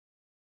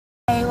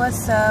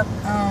what's up?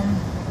 I'm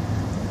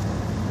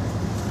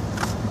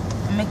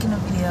making a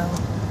video.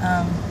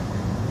 I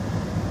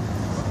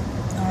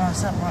don't know,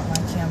 something wrong with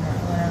my camera or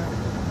whatever.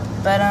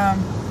 But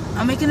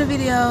I'm making a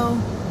video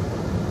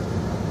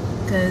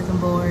because I'm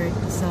bored.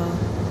 So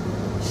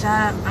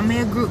shout out, I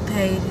made a group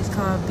page. It's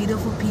called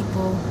Beautiful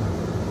People.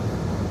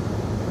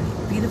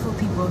 Wait, Beautiful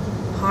People,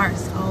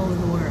 Hearts All Over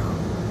the World.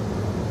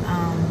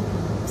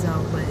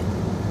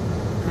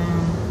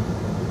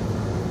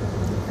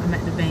 I'm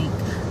at the bank.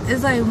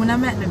 It's like when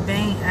I'm at the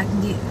bank, I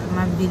can get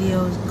my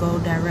videos go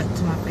direct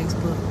to my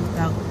Facebook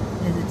without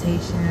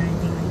hesitation or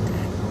anything like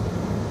that.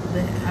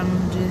 But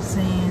I'm just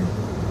saying,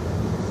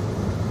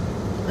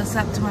 what's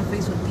up to my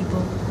Facebook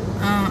people?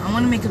 I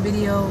want to make a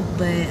video,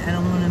 but I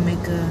don't want to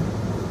make a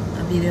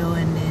video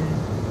and then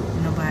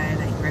nobody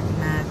like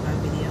recognize my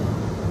video.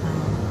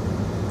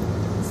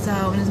 So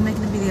I'm just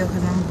making a video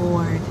because I'm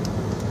bored.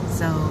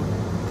 So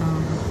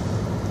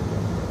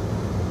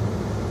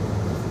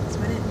that's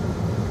about it.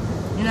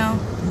 You know,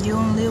 you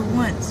only live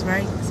once,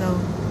 right? So,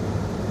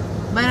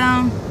 but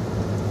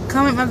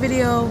comment my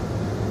video.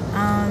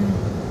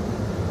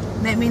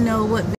 Let me know what